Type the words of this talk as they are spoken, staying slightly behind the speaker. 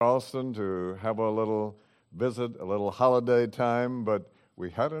Charleston to have a little visit, a little holiday time, but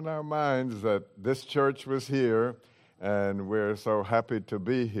we had in our minds that this church was here, and we're so happy to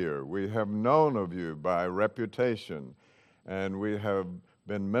be here. We have known of you by reputation, and we have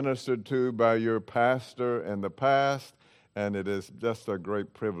been ministered to by your pastor in the past, and it is just a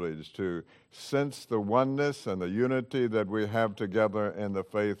great privilege to sense the oneness and the unity that we have together in the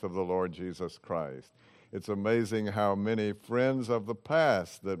faith of the Lord Jesus Christ. It's amazing how many friends of the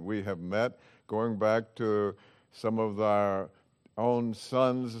past that we have met, going back to some of our own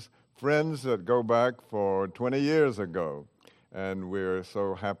sons' friends that go back for 20 years ago. And we're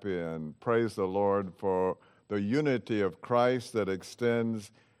so happy and praise the Lord for the unity of Christ that extends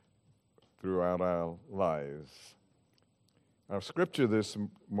throughout our lives. Our scripture this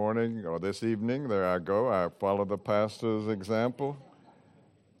morning, or this evening, there I go, I follow the pastor's example.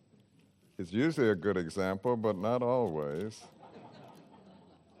 It's usually a good example, but not always.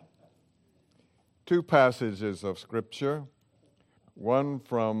 Two passages of Scripture, one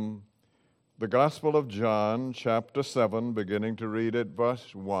from the Gospel of John, chapter 7, beginning to read at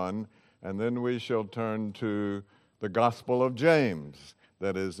verse 1, and then we shall turn to the Gospel of James,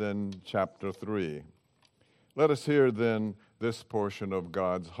 that is in chapter 3. Let us hear then this portion of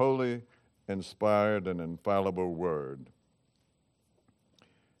God's holy, inspired, and infallible word.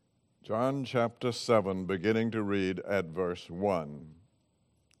 John chapter 7, beginning to read at verse 1.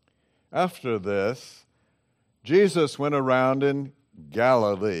 After this, Jesus went around in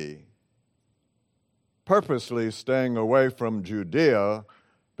Galilee, purposely staying away from Judea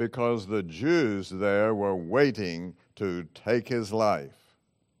because the Jews there were waiting to take his life.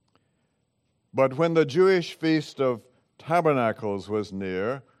 But when the Jewish feast of Tabernacles was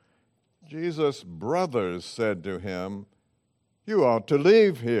near, Jesus' brothers said to him, "You ought to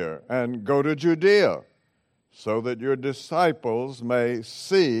leave here and go to Judea, so that your disciples may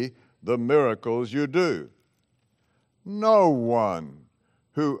see the miracles you do. No one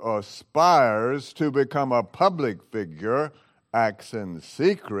who aspires to become a public figure acts in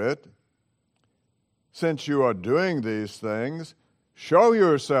secret. Since you are doing these things, show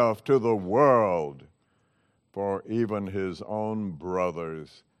yourself to the world." For even his own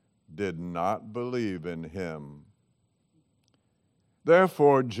brothers did not believe in him.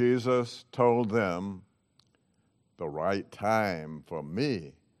 Therefore Jesus told them, "The right time for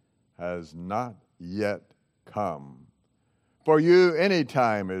me has not yet come. For you, any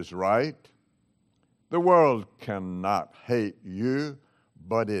time is right. The world cannot hate you,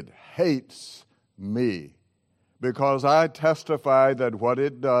 but it hates me, because I testify that what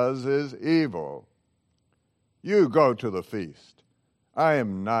it does is evil. You go to the feast. I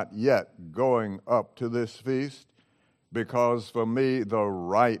am not yet going up to this feast, because for me the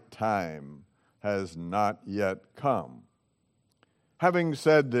right time has not yet come." Having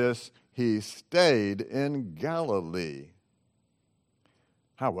said this, he stayed in Galilee.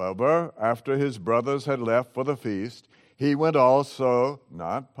 However, after his brothers had left for the feast, he went also,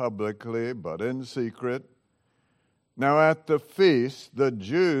 not publicly, but in secret. Now at the feast, the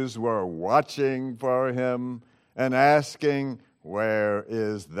Jews were watching for him and asking, "Where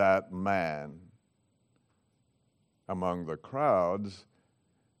is that man?" Among the crowds,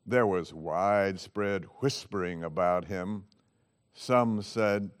 there was widespread whispering about him. Some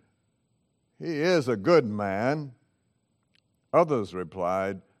said, "He is a good man." Others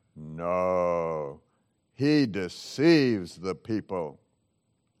replied, "No, he deceives the people."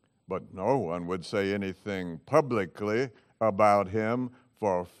 But no one would say anything publicly about him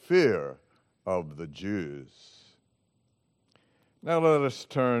for fear of the Jews. Now let us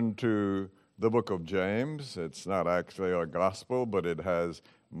turn to the book of James. It's not actually a gospel, but it has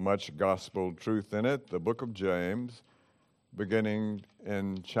much gospel truth in it. The book of James, beginning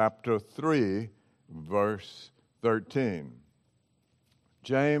in chapter 3, verse 13.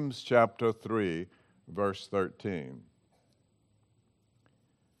 James chapter 3, verse 13.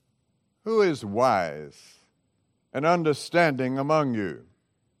 Who is wise and understanding among you?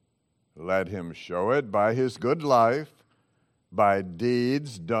 Let him show it by his good life, by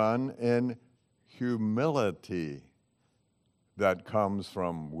deeds done in humility that comes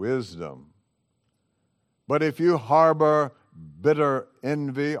from wisdom. But if you harbor bitter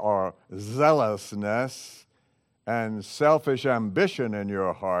envy or zealousness and selfish ambition in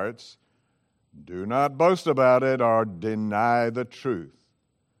your hearts, do not boast about it or deny the truth.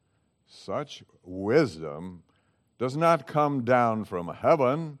 Such wisdom does not come down from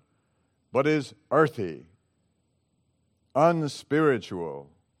heaven, but is earthy,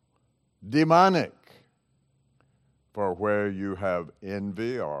 unspiritual, demonic. For where you have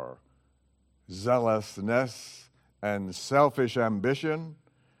envy or zealousness and selfish ambition,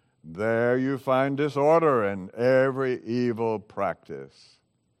 There you find disorder and every evil practice.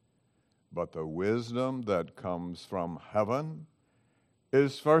 But the wisdom that comes from heaven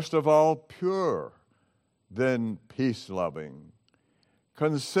is first of all pure, then peace-loving,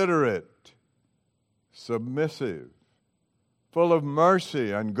 considerate, submissive, full of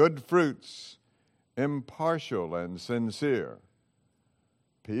mercy and good fruits, impartial and sincere.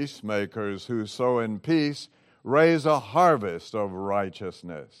 Peacemakers who sow in peace raise a harvest of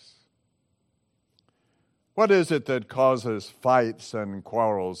righteousness. What is it that causes fights and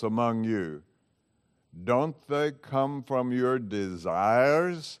quarrels among you? Don't they come from your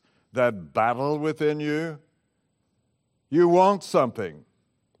desires that battle within you? You want something,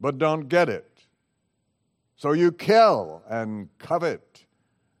 but don't get it. So you kill and covet,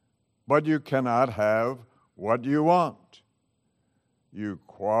 but you cannot have what you want. You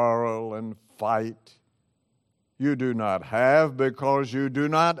quarrel and fight. You do not have because you do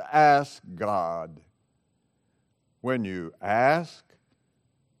not ask God. When you ask,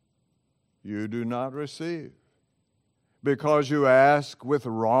 you do not receive, because you ask with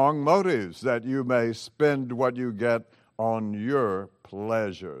wrong motives, that you may spend what you get on your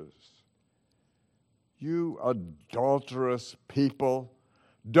pleasures. You adulterous people,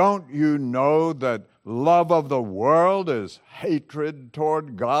 don't you know that love of the world is hatred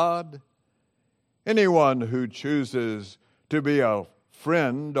toward God? Anyone who chooses to be a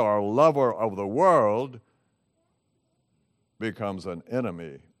friend or lover of the world becomes an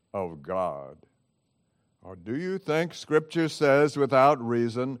enemy of God. Or do you think Scripture says without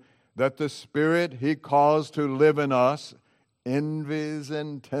reason that the Spirit He caused to live in us envies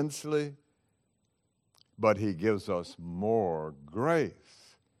intensely? But He gives us more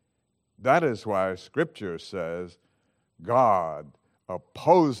grace. That is why Scripture says God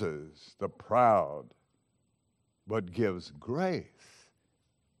opposes the proud, but gives grace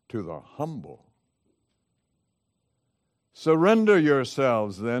to the humble. Surrender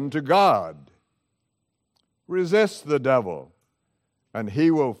yourselves then to God. Resist the devil, and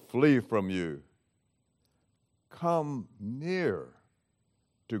he will flee from you. Come near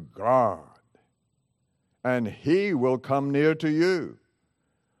to God, and He will come near to you.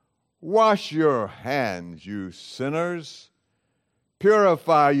 Wash your hands, you sinners.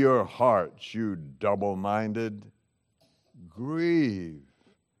 Purify your hearts, you double-minded. Grieve,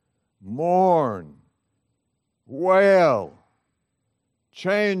 mourn, wail.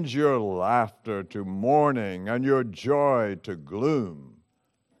 Change your laughter to mourning and your joy to gloom.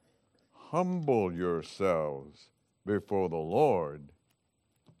 Humble yourselves before the Lord,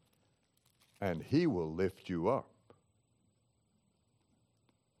 and He will lift you up.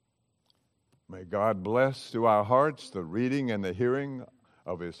 May God bless to our hearts the reading and the hearing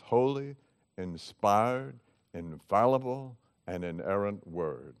of His holy, inspired, infallible, and inerrant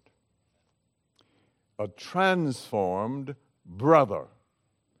word. A transformed brother.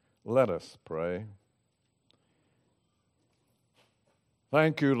 Let us pray.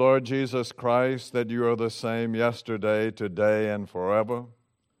 Thank you, Lord Jesus Christ, that you are the same yesterday, today, and forever.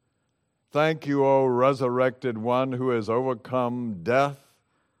 Thank you, O resurrected one who has overcome death,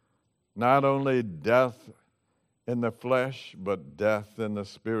 not only death in the flesh, but death in the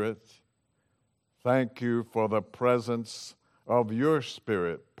spirit. Thank you for the presence of your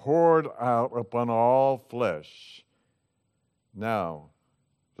Spirit poured out upon all flesh. Now,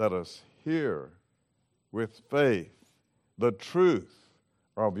 let us hear with faith the truth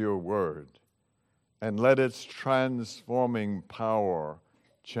of your word, and let its transforming power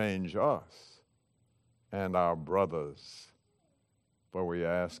change us and our brothers. For we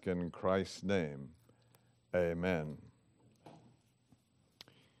ask in Christ's name, amen.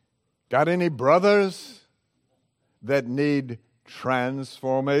 Got any brothers that need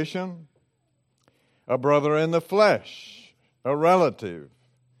transformation? A brother in the flesh, a relative,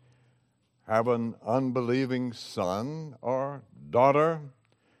 have an unbelieving son or daughter,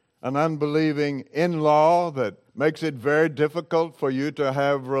 an unbelieving in-law that makes it very difficult for you to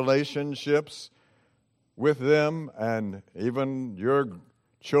have relationships with them and even your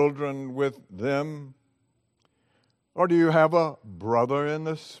children with them? Or do you have a brother in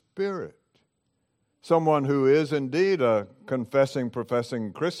the Spirit, someone who is indeed a confessing,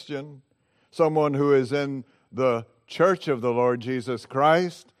 professing Christian, someone who is in the church of the Lord Jesus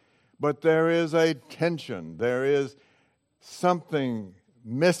Christ, but there is a tension, there is something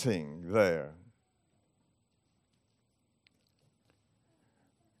missing there?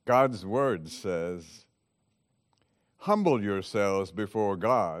 God's word says, humble yourselves before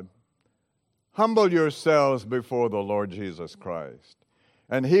God. Humble yourselves before the Lord Jesus Christ,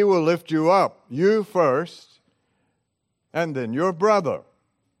 and He will lift you up, you first, and then your brother.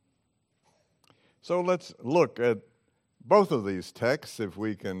 So let's look at both of these texts, if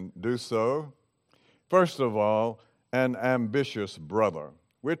we can do so. First of all, an ambitious brother.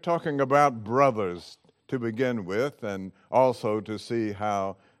 We're talking about brothers to begin with, and also to see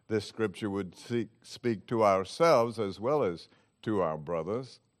how this scripture would speak to ourselves as well as to our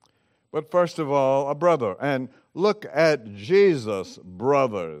brothers. But first of all, a brother. And look at Jesus'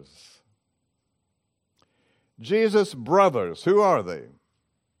 brothers. Jesus' brothers, who are they?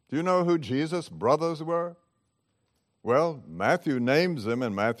 Do you know who Jesus' brothers were? Well, Matthew names them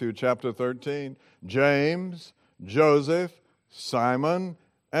in Matthew chapter 13. James, Joseph, Simon,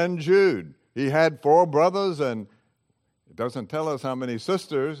 and Jude. He had 4 brothers, and it doesn't tell us how many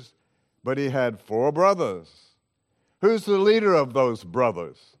sisters, but he had 4 brothers. Who's the leader of those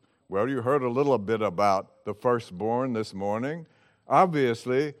brothers? Well, you heard a little bit about the firstborn this morning.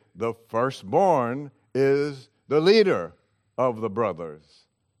 Obviously, the firstborn is the leader of the brothers.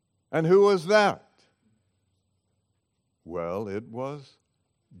 And who was that? Well, it was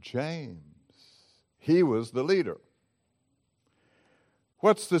James. He was the leader.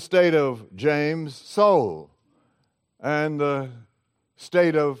 What's the state of James' soul and the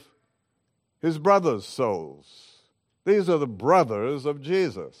state of his brothers' souls? These are the brothers of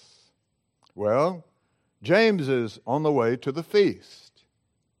Jesus. Well, James is on the way to the feast.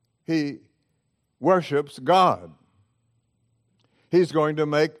 He worships God. He's going to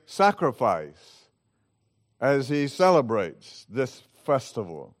make sacrifice as he celebrates this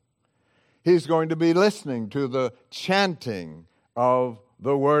festival. He's going to be listening to the chanting of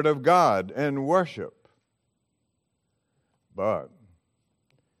the Word of God and worship. But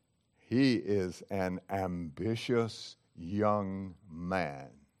he is an ambitious young man.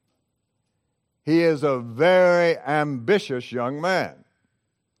 He is a very ambitious young man.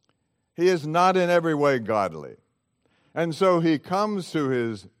 He is not in every way godly. And so he comes to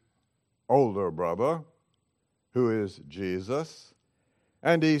his older brother, who is Jesus,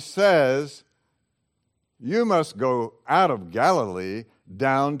 and he says, "You must go out of Galilee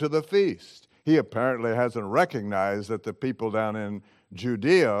down to the feast." He apparently hasn't recognized that the people down in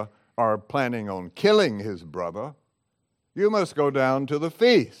Judea are planning on killing his brother. You must go down to the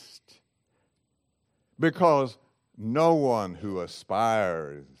feast. Because no one who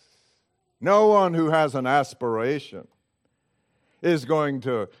aspires, no one who has an aspiration is going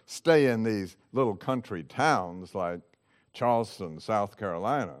to stay in these little country towns like Charleston, South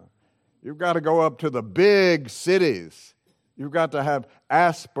Carolina. You've got to go up to the big cities. You've got to have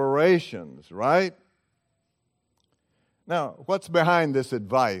aspirations, right? Now, what's behind this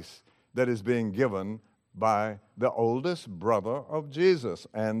advice that is being given by the oldest brother of Jesus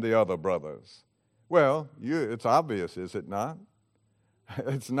and the other brothers? Well, it's obvious, is it not?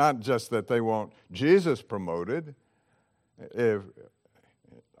 It's not just that they want Jesus promoted. I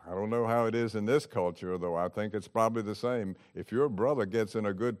don't know how it is in this culture, though I think it's probably the same. If your brother gets in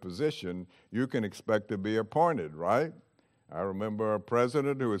a good position, you can expect to be appointed, right? I remember a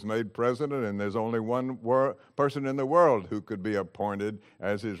president who was made president, and there's only one person in the world who could be appointed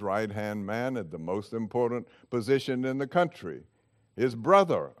as his right-hand man at the most important position in the country. His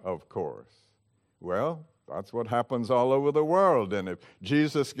brother, of course. Well, that's what happens all over the world. And if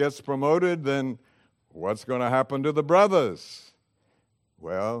Jesus gets promoted, then what's going to happen to the brothers?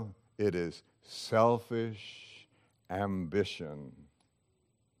 Well, it is selfish ambition,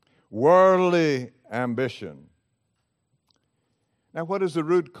 worldly ambition. Now, what is the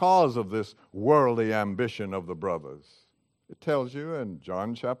root cause of this worldly ambition of the brothers? It tells you in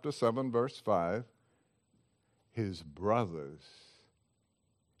John chapter 7, verse 5, his brothers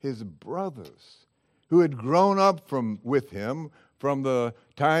who had grown up with him from the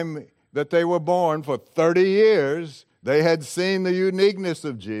time that they were born for 30 years. They had seen the uniqueness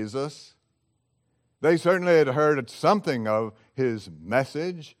of Jesus. They certainly had heard something of his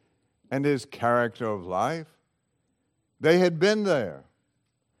message and his character of life. They had been there,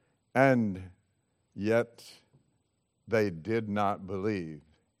 and yet they did not believe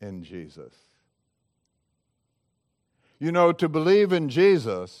in Jesus. You know, to believe in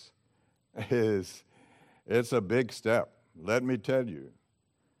Jesus it's a big step, let me tell you.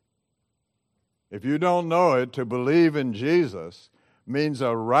 If you don't know it, to believe in Jesus means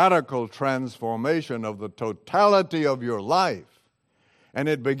a radical transformation of the totality of your life. And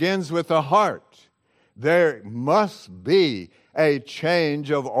it begins with the heart. There must be a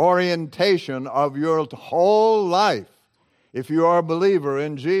change of orientation of your whole life if you are a believer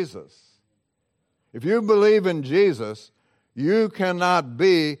in Jesus. If you believe in Jesus, you cannot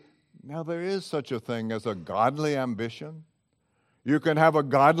be, now there is such a thing as a godly ambition. You can have a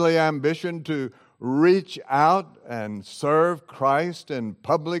godly ambition to reach out and serve Christ in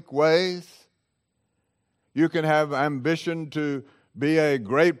public ways. You can have ambition to be a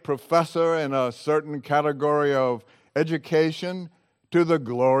great professor in a certain category of education to the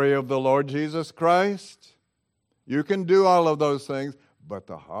glory of the Lord Jesus Christ. You can do all of those things, but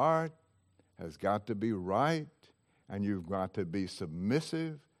the heart has got to be right, and you've got to be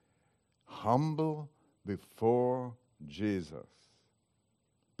submissive, humble before Jesus.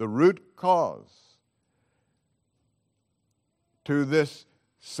 The root cause to this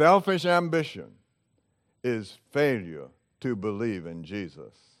selfish ambition is failure to believe in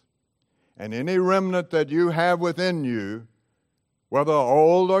Jesus. And any remnant that you have within you, whether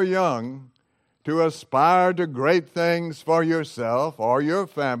old or young, to aspire to great things for yourself or your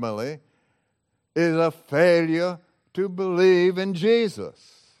family is a failure to believe in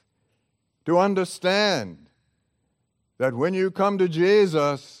Jesus. To understand that when you come to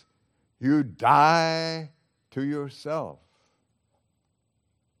Jesus, you die to yourself.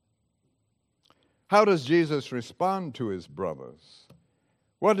 How does Jesus respond to his brothers?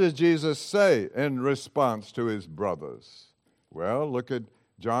 What does Jesus say in response to his brothers? Well, look at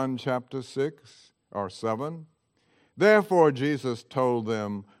John chapter 6 or 7. Therefore, Jesus told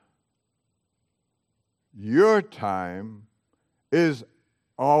them, your time is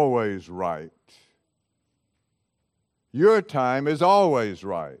always right. Your time is always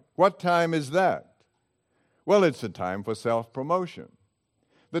right. What time is that? Well, it's a time for self-promotion.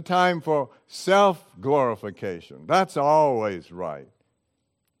 The time for self-glorification. That's always right.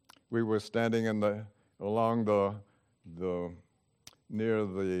 We were standing along near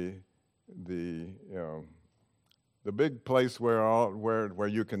the big place where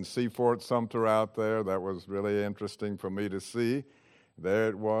you can see Fort Sumter out there. That was really interesting for me to see. There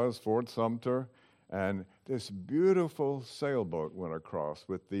it was, Fort Sumter, and this beautiful sailboat went across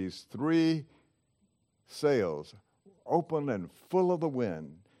with these 3 sails open and full of the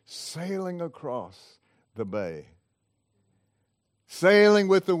wind, sailing across the bay, sailing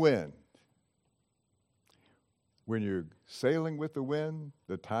with the wind. When you're sailing with the wind,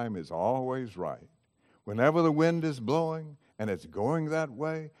 the time is always right. Whenever the wind is blowing and it's going that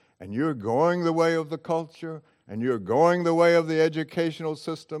way, and you're going the way of the culture, and you're going the way of the educational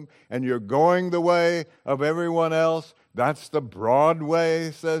system, and you're going the way of everyone else, that's the broad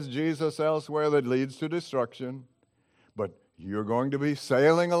way, says Jesus elsewhere, that leads to destruction. But you're going to be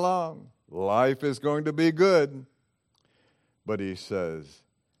sailing along. Life is going to be good. But he says,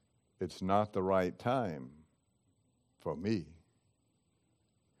 it's not the right time for me.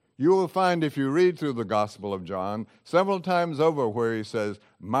 You will find, if you read through the Gospel of John, several times over where he says,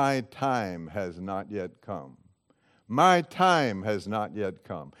 my time has not yet come. My time has not yet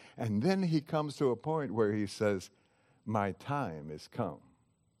come. And then he comes to a point where he says, my time is come.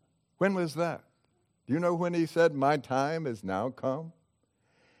 When was that? Do you know when he said, my time is now come?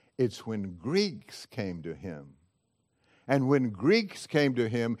 It's when Greeks came to him. And when Greeks came to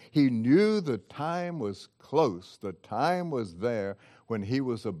him, he knew the time was close. The time was there when he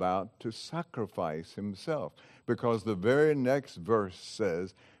was about to sacrifice himself. Because the very next verse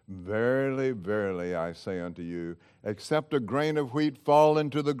says, verily, verily, I say unto you, except a grain of wheat fall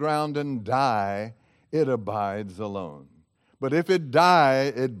into the ground and die, it abides alone. But if it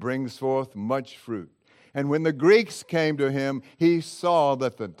die, it brings forth much fruit. And when the Greeks came to him, he saw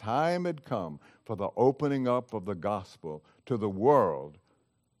that the time had come for the opening up of the gospel to the world,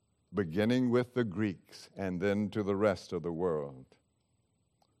 beginning with the Greeks and then to the rest of the world.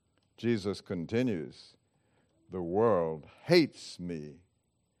 Jesus continues, the world hates me.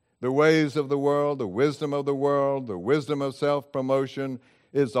 The ways of the world, the wisdom of the world, the wisdom of self-promotion,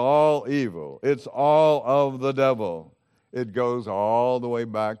 it's all evil. It's all of the devil. It goes all the way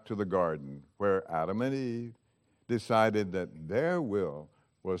back to the garden where Adam and Eve decided that their will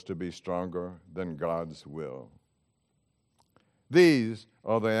was to be stronger than God's will. These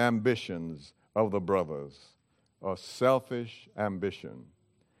are the ambitions of the brothers, a selfish ambition.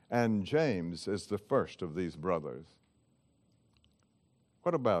 And James is the first of these brothers.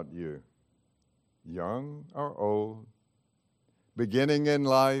 What about you? Young or old? Beginning in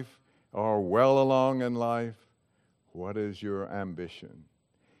life or well along in life? What is your ambition?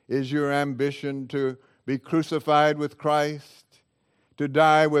 Is your ambition to be crucified with Christ? To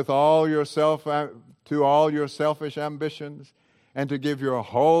die with all your selfish ambitions? And to give your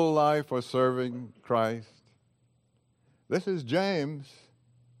whole life for serving Christ? This is James,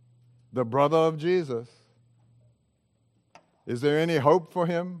 the brother of Jesus. Is there any hope for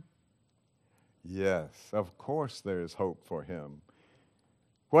him? Yes, of course there is hope for him.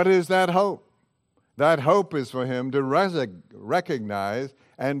 What is that hope? That hope is for him to recognize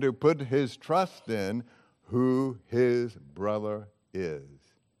and to put his trust in who his brother is.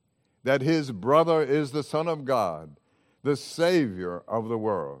 that his brother is the Son of God, the Savior of the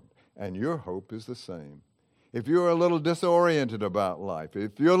world. And your hope is the same. If you're a little disoriented about life,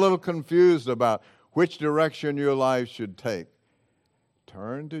 if you're a little confused about which direction your life should take,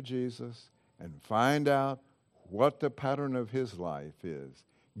 turn to Jesus and find out what the pattern of his life is.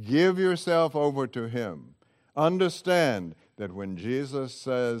 Give yourself over to him. Understand that when Jesus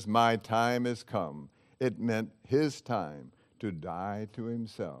says, "My time is come," it meant his time to die to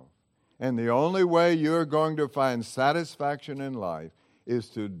himself. And the only way you're going to find satisfaction in life is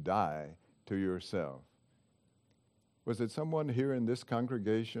to die to yourself. Was it someone here in this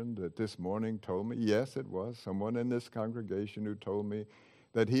congregation that this morning told me? Yes, it was someone in this congregation who told me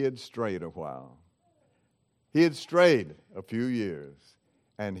that he had strayed a while. He had strayed a few years,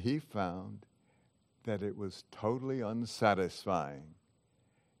 and he found that it was totally unsatisfying.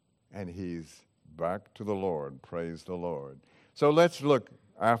 And he's back to the Lord. Praise the Lord. So let's look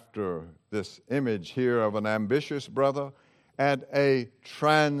after this image here of an ambitious brother and a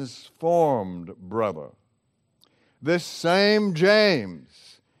transformed brother. This same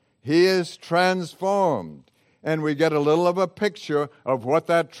James, he is transformed. And we get a little of a picture of what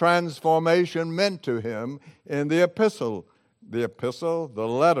that transformation meant to him in the epistle, the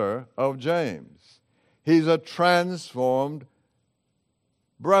letter of James. He's a transformed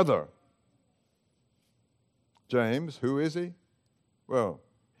brother. James, who is he? Well,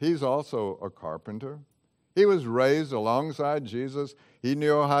 he's also a carpenter. He was raised alongside Jesus. He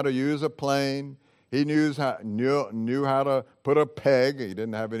knew how to use a plane. He knew how to put a peg. He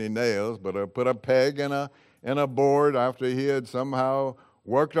didn't have any nails, but put a peg in a board after he had somehow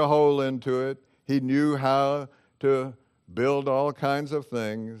worked a hole into it. He knew how to build all kinds of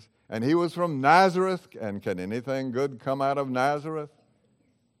things. And he was from Nazareth. And can anything good come out of Nazareth?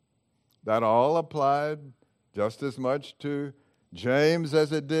 That all applied just as much to James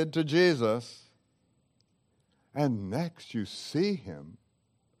as it did to Jesus. And next you see him.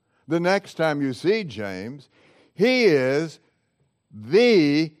 The next time you see James, he is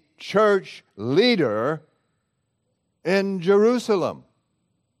the church leader in Jerusalem.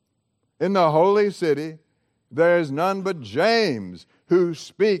 In the holy city, there's none but James who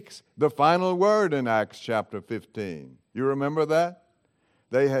speaks the final word in Acts chapter 15. You remember that?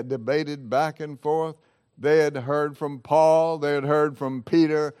 They had debated back and forth. They had heard from Paul. They had heard from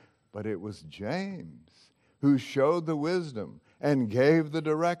Peter. But it was James who showed the wisdom and gave the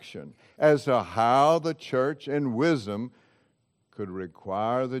direction as to how the church in wisdom could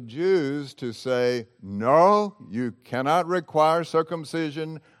require the Jews to say, no, you cannot require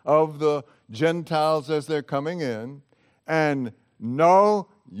circumcision of the Gentiles as they're coming in, and no,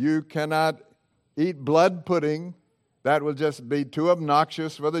 you cannot eat blood pudding. That will just be too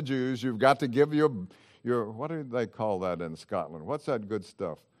obnoxious for the Jews. You've got to give your what do they call that in Scotland? What's that good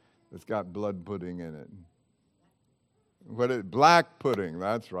stuff that's got blood pudding in it? Black pudding,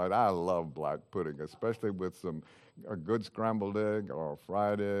 that's right. I love black pudding, especially with a good scrambled egg or a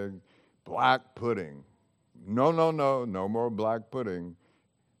fried egg. Black pudding. No more black pudding.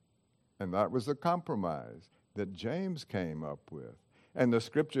 And that was the compromise that James came up with. And the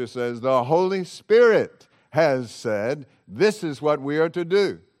scripture says the Holy Spirit has said, this is what we are to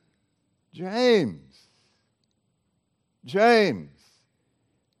do. James,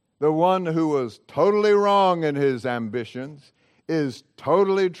 the one who was totally wrong in his ambitions, is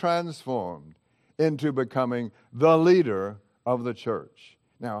totally transformed into becoming the leader of the church.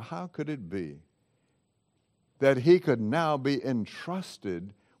 Now, how could it be that he could now be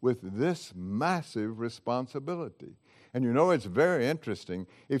entrusted with this massive responsibility? And you know, it's very interesting.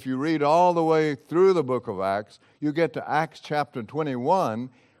 If you read all the way through the book of Acts, you get to Acts chapter 21,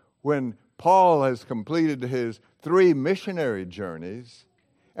 when Paul has completed his 3 missionary journeys,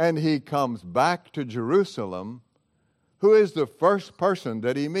 and he comes back to Jerusalem. Who is the first person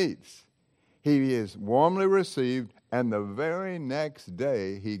that he meets? He is warmly received, and the very next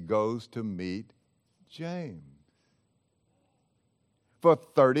day he goes to meet James. For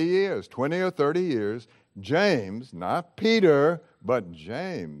 30 years, 20 or 30 years, James, not Peter, but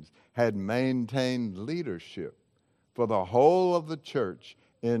James, had maintained leadership for the whole of the church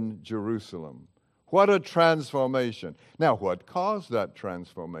in Jerusalem. What a transformation. Now, what caused that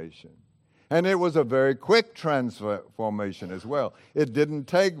transformation? And it was a very quick transformation as well. It didn't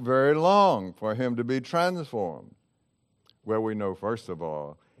take very long for him to be transformed. Well, we know, first of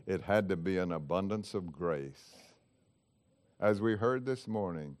all, it had to be an abundance of grace. As we heard this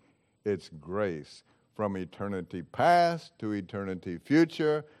morning, it's grace from eternity past to eternity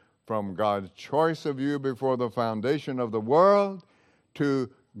future, from God's choice of you before the foundation of the world to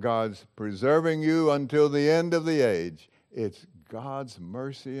God's preserving you until the end of the age. It's God's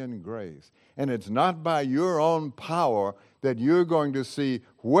mercy and grace. And it's not by your own power that you're going to see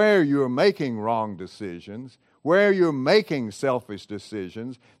where you're making wrong decisions, where you're making selfish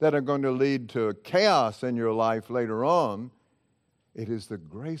decisions that are going to lead to chaos in your life later on. It is the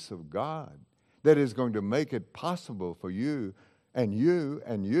grace of God that is going to make it possible for you and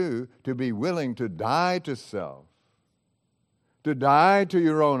you to be willing to die to self, to die to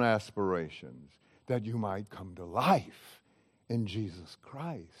your own aspirations, that you might come to life in Jesus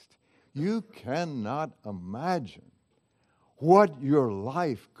Christ. You cannot imagine what your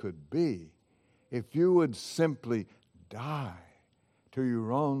life could be if you would simply die to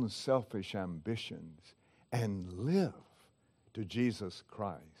your own selfish ambitions and live to Jesus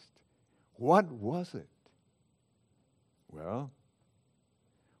Christ. What was it? Well,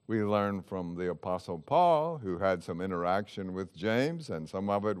 we learn from the Apostle Paul, who had some interaction with James, and some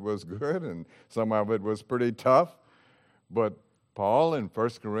of it was good and some of it was pretty tough. But Paul in 1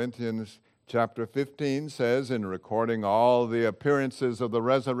 Corinthians chapter 15 says, in recording all the appearances of the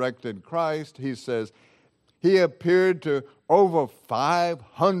resurrected Christ, he says, he appeared to over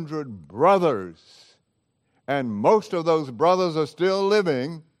 500 brothers, and most of those brothers are still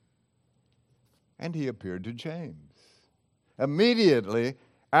living, and he appeared to James. Immediately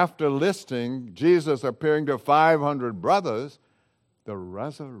after listing Jesus appearing to 500 brothers, the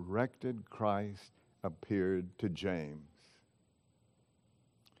resurrected Christ appeared to James.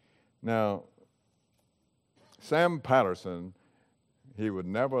 Now, Sam Patterson, he would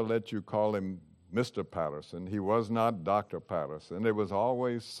never let you call him Mr. Patterson. He was not Dr. Patterson. It was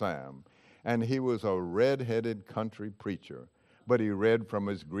always Sam. And he was a red-headed country preacher, but he read from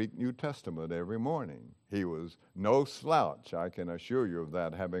his Greek New Testament every morning. He was no slouch, I can assure you of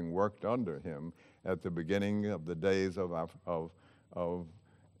that, having worked under him at the beginning of the days of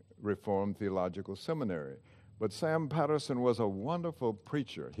Reformed Theological Seminary. But Sam Patterson was a wonderful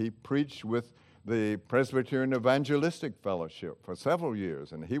preacher. He preached with the Presbyterian Evangelistic Fellowship for several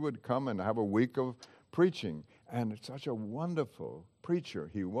years, and he would come and have a week of preaching, and such a wonderful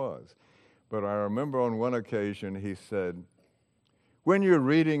preacher he was. But I remember on one occasion he said, when you're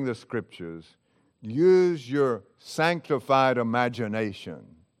reading the Scriptures, use your sanctified imagination.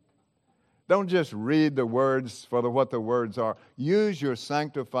 Don't just read the words for what the words are. Use your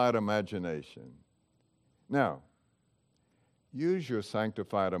sanctified imagination. Now, use your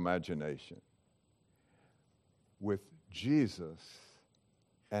sanctified imagination with Jesus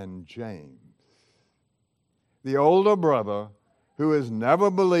and James, the older brother who has never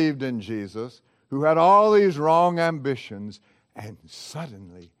believed in Jesus, who had all these wrong ambitions, and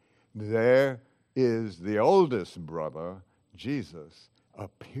suddenly there is the oldest brother, Jesus,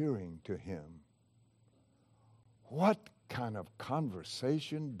 appearing to him. What kind of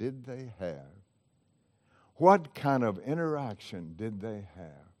conversation did they have? What kind of interaction did they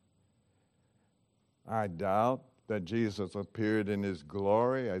have? I doubt that Jesus appeared in his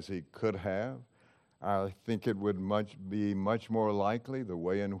glory as he could have. I think it would be much more likely the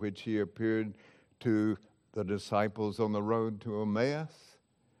way in which he appeared to the disciples on the road to Emmaus.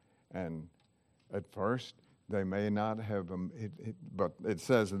 And at first, they may not have, but it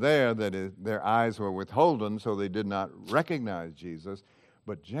says there that their eyes were withholden, so they did not recognize Jesus.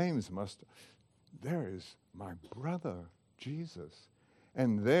 But James there is my brother, Jesus.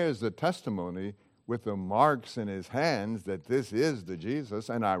 And there's the testimony with the marks in his hands that this is the Jesus,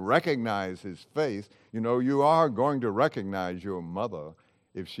 and I recognize his face. You know, you are going to recognize your mother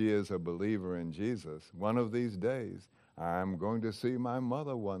if she is a believer in Jesus. One of these days, I'm going to see my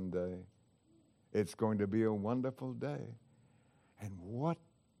mother one day. It's going to be a wonderful day. And what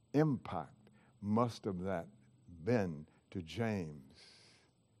impact must have that been to James?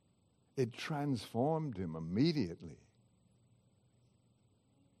 It transformed him immediately.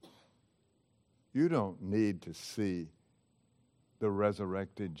 You don't need to see the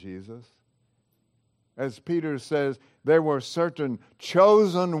resurrected Jesus. As Peter says, there were certain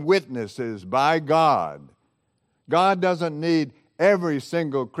chosen witnesses by God. God doesn't need every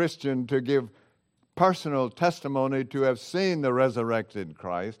single Christian to give personal testimony to have seen the resurrected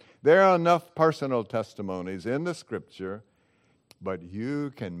Christ. There are enough personal testimonies in the Scripture, but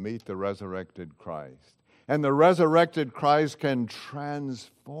you can meet the resurrected Christ. And the resurrected Christ can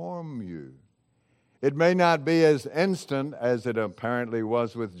transform you. It may not be as instant as it apparently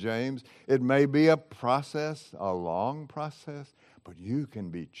was with James. It may be a process, a long process, but you can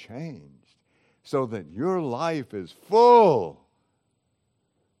be changed so that your life is fuller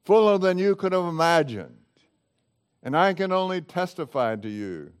than you could have imagined. And I can only testify to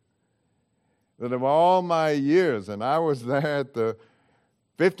you that of all my years, and I was there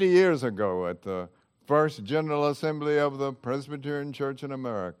 50 years ago at the First General Assembly of the Presbyterian Church in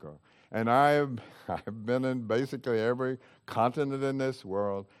America. And I've been in basically every continent in this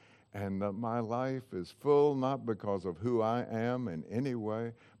world, and my life is full not because of who I am in any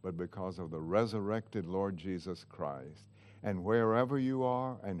way, but because of the resurrected Lord Jesus Christ. And wherever you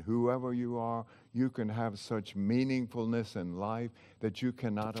are and whoever you are, you can have such meaningfulness in life that you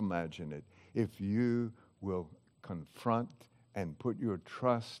cannot imagine it if you will confront and put your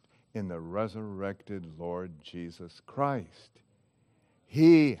trust in the resurrected Lord Jesus Christ.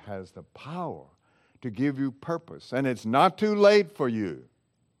 He has the power to give you purpose, and it's not too late for you.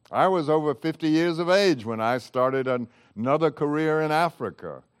 I was over 50 years of age when I started another career in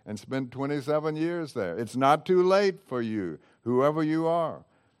Africa and spent 27 years there. It's not too late for you, whoever you are.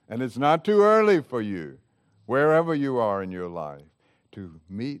 And it's not too early for you, wherever you are in your life, to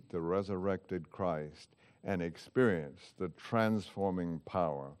meet the resurrected Christ and experience the transforming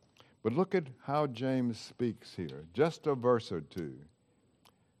power. But look at how James speaks here. Just a verse or two.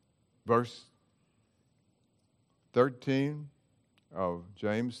 Verse 13 of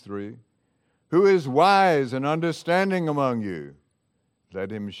James 3. Who is wise and understanding among you?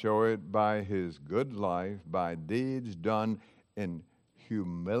 Let him show it by his good life, by deeds done in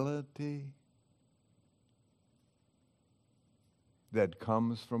humility that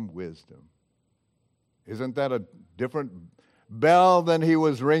comes from wisdom. Isn't that a different bell than he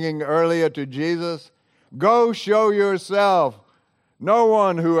was ringing earlier to Jesus? Go show yourself. No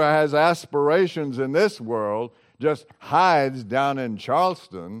one who has aspirations in this world just hides down in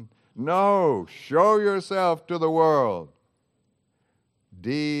Charleston. No, show yourself to the world.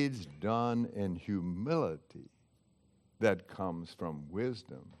 Deeds done in humility that comes from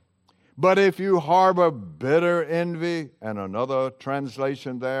wisdom. But if you harbor bitter envy, and another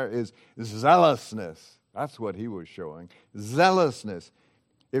translation there is zealousness. That's what he was showing. Zealousness.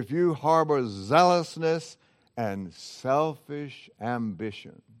 If you harbor zealousness and selfish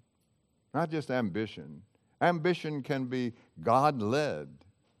ambition, not just ambition. Ambition can be God-led.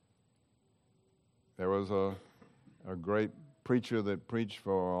 There was a great preacher that preached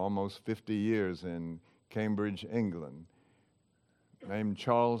for almost 50 years in Cambridge, England, named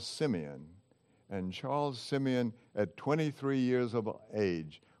Charles Simeon. And Charles Simeon, at 23 years of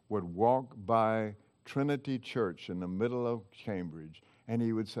age, would walk by Trinity Church in the middle of Cambridge, and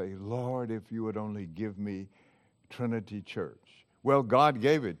he would say, Lord, if you would only give me Trinity Church. Well, God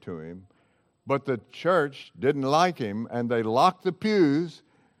gave it to him, but the church didn't like him, and they locked the pews.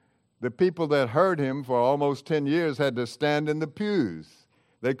 The people that heard him for almost 10 years had to stand in the pews.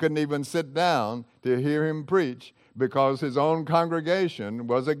 They couldn't even sit down to hear him preach because his own congregation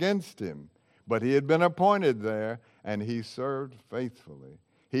was against him. But he had been appointed there, and he served faithfully.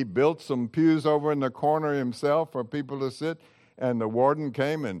 He built some pews over in the corner himself for people to sit, and the warden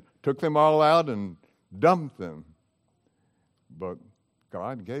came and took them all out and dumped them. But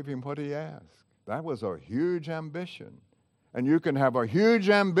God gave him what he asked. That was a huge ambition. And you can have a huge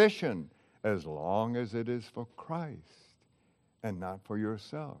ambition as long as it is for Christ and not for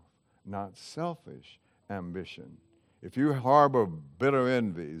yourself, not selfish ambition. If you harbor bitter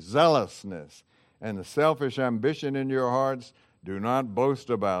envy, zealousness, and selfish ambition in your hearts, do not boast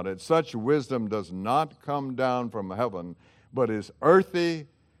about it. Such wisdom does not come down from heaven, but is earthy,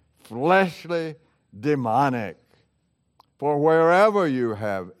 fleshly, demonic. For wherever you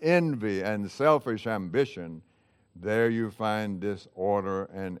have envy and selfish ambition, there you find disorder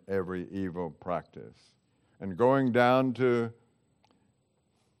and every evil practice. And going down to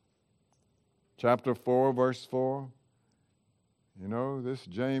chapter 4, verse 4, you know, this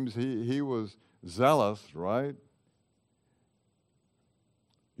James, he was zealous, right?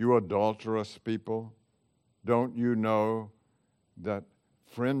 You adulterous people, don't you know that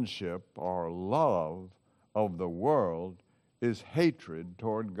friendship or love of the world is hatred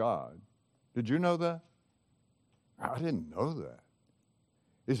toward God? Did you know that? I didn't know that.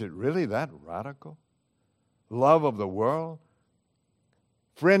 Is it really that radical? Love of the world?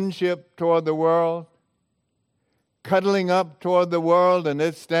 Friendship toward the world? Cuddling up toward the world and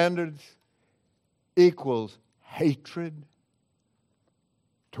its standards equals hatred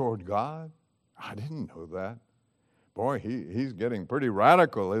toward God? I didn't know that. Boy, he's getting pretty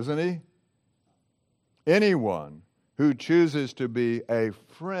radical, isn't he? Anyone who chooses to be a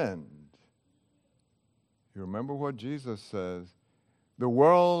friend. You remember what Jesus says? The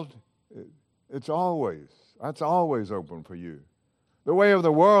world, that's always open for you. The way of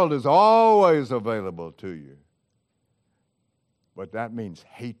the world is always available to you. But that means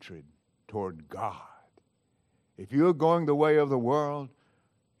hatred toward God. If you're going the way of the world,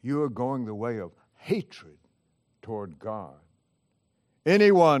 you are going the way of hatred toward God.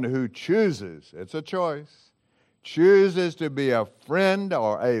 Anyone who chooses, it's a choice, chooses to be a friend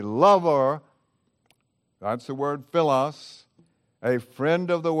or a lover, that's the word philos, a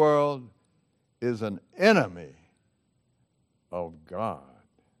friend of the world, is an enemy of God.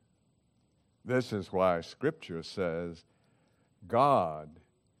 This is why Scripture says God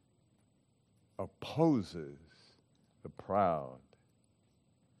opposes the proud,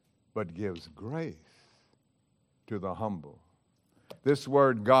 but gives grace to the humble. This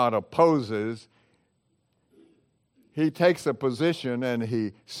word God opposes, he takes a position and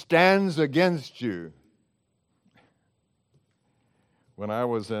he stands against you. When I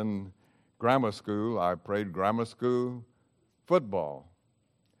was in grammar school, I played grammar school football.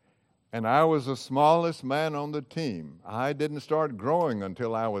 And I was the smallest man on the team. I didn't start growing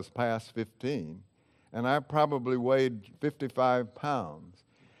until I was past 15. And I probably weighed 55 pounds.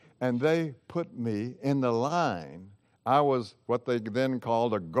 And they put me in the line. I was what they then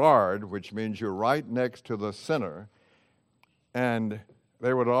called a guard, which means you're right next to the center. And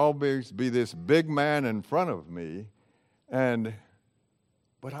there would always be this big man in front of me.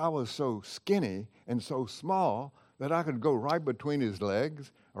 But I was so skinny and so small that I could go right between his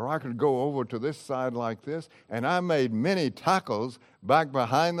legs, or I could go over to this side like this, and I made many tackles back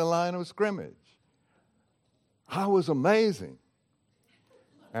behind the line of scrimmage. I was amazing.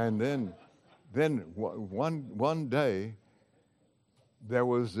 And then one day, there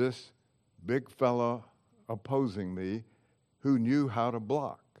was this big fella opposing me who knew how to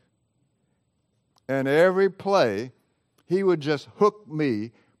block. And every play, he would just hook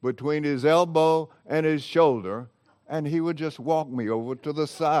me between his elbow and his shoulder, and he would just walk me over to the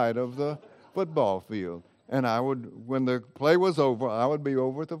side of the football field. And I would, when the play was over, I would be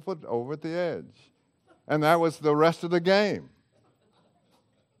over at the edge. And that was the rest of the game.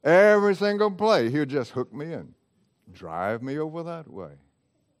 Every single play, he would just hook me in, drive me over that way.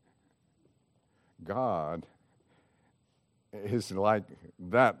 God is like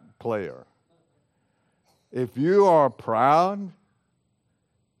that player. If you are proud,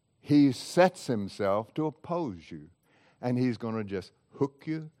 he sets himself to oppose you. And he's going to just hook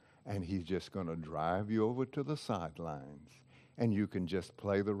you, and he's just going to drive you over to the sidelines. And you can just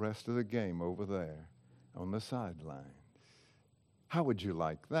play the rest of the game over there on the sidelines. How would you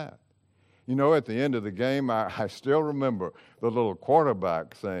like that? You know, at the end of the game, I still remember the little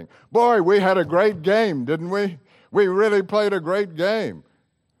quarterback saying, "Boy, we had a great game, didn't we? We really played a great game."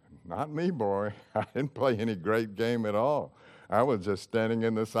 Not me, boy. I didn't play any great game at all. I was just standing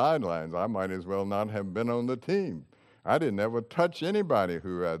in the sidelines. I might as well not have been on the team. I didn't ever touch anybody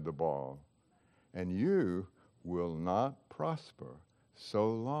who had the ball. And you will not prosper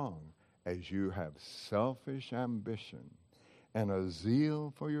so long as you have selfish ambition and a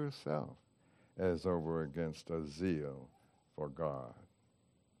zeal for yourself as over against a zeal for God.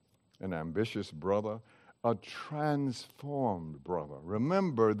 An ambitious brother, a transformed brother.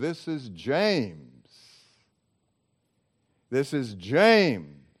 Remember, this is James. This is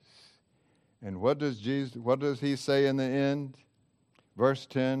James. And what does he say in the end? Verse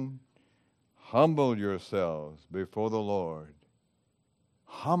 10, humble yourselves before the Lord.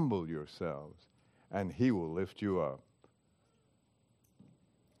 Humble yourselves, and he will lift you up.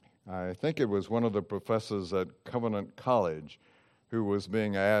 I think it was one of the professors at Covenant College who was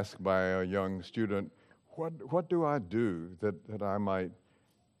being asked by a young student, what do I do that I might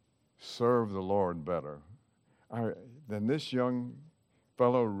serve the Lord better? Then this young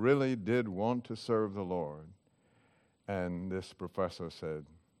fellow really did want to serve the Lord. And this professor said,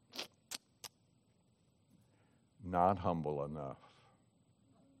 not humble enough.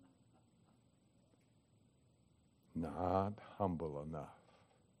 Not humble enough.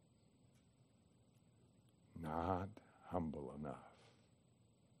 Not humble enough.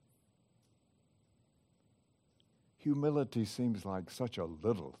 Humility seems like such a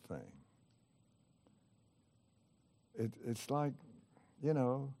little thing. It's like,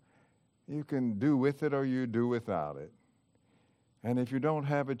 you can do with it or you do without it. And if you don't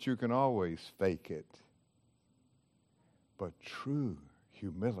have it, you can always fake it. But true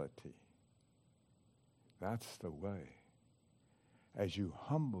humility, that's the way. As you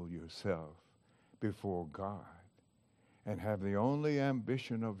humble yourself before God and have the only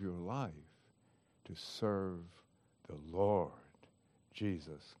ambition of your life to serve the Lord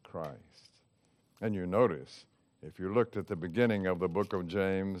Jesus Christ. And you notice, if you looked at the beginning of the book of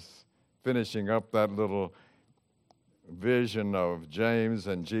James, finishing up that little vision of James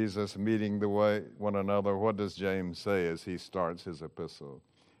and Jesus meeting one another, what does James say as he starts his epistle?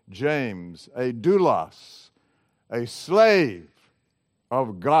 James, a doulos, a slave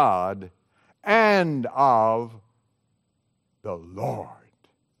of God and of the Lord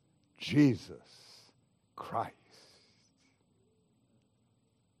Jesus Christ.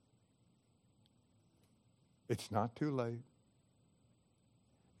 It's not too late.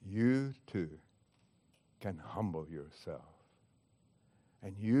 You too can humble yourself.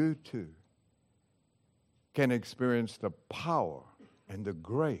 And you too can experience the power and the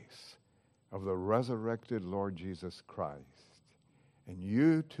grace of the resurrected Lord Jesus Christ. And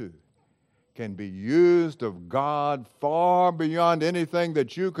you too can be used of God far beyond anything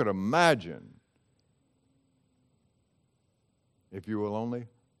that you could imagine if you will only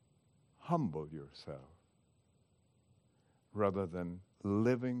humble yourself rather than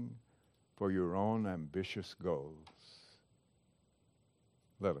living for your own ambitious goals.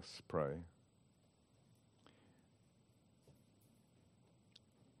 Let us pray.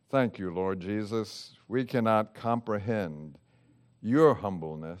 Thank you, Lord Jesus. We cannot comprehend your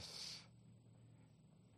humbleness